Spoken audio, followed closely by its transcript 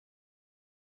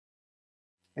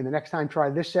And the next time, try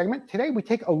this segment. Today, we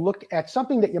take a look at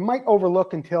something that you might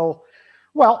overlook until,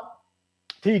 well,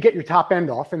 till you get your top end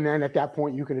off, and then at that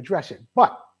point, you can address it.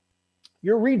 But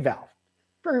your reed valve,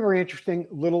 very, very interesting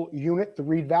little unit, the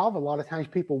reed valve. A lot of times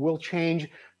people will change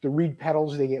the reed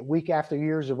pedals. They get weak after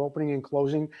years of opening and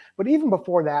closing. But even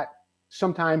before that,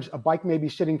 sometimes a bike may be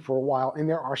sitting for a while, and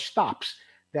there are stops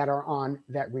that are on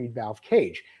that reed valve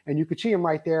cage. And you can see them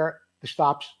right there. The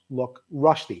stops look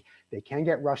rusty. They can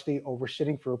get rusty over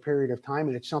sitting for a period of time,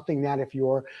 and it's something that if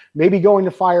you're maybe going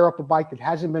to fire up a bike that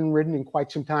hasn't been ridden in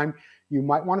quite some time, you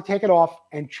might want to take it off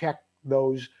and check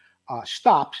those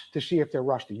stops to see if they're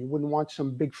rusty. You wouldn't want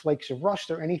some big flakes of rust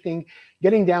or anything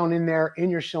getting down in there in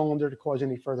your cylinder to cause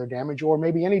any further damage, or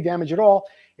maybe any damage at all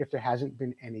if there hasn't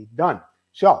been any done.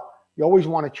 So you always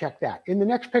want to check that. In the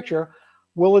next picture,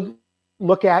 we'll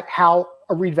look at how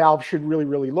a reed valve should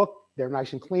really look. They're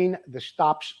nice and clean. The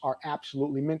stops are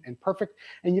absolutely mint and perfect.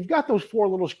 And you've got those 4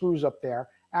 little screws up there.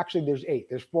 Actually, there's 8.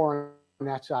 There's 4 on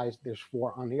that side. There's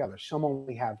 4 on the other. Some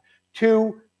only have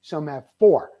 2. Some have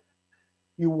 4.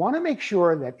 You want to make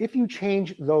sure that if you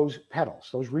change those pedals,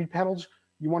 those reed pedals,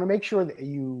 you want to make sure that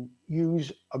you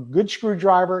use a good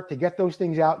screwdriver to get those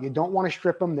things out. You don't want to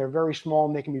strip them. They're very small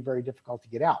and they can be very difficult to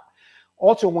get out.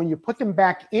 Also, when you put them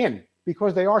back in,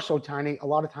 because they are so tiny, a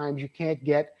lot of times you can't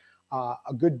get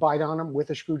a good bite on them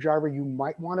with a screwdriver. You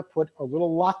might want to put a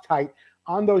little Loctite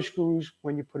on those screws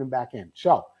when you put them back in.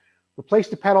 So replace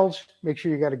the pedals, make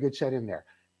sure you got a good set in there.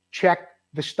 Check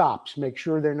the stops, make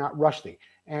sure they're not rusty,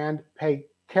 and pay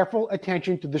careful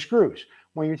attention to the screws.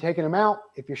 When you're taking them out,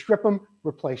 if you strip them,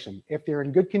 replace them. If they're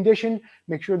in good condition,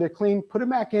 make sure they're clean, put them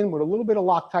back in with a little bit of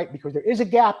Loctite, because there is a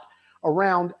gap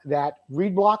around that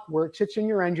reed block where it sits in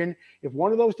your engine. If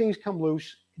one of those things come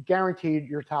loose, guaranteed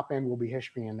your top end will be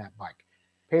history in that bike.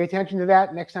 Pay attention to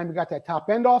that. Next time you got that top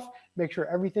end off, make sure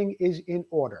everything is in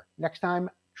order. Next time,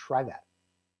 try that.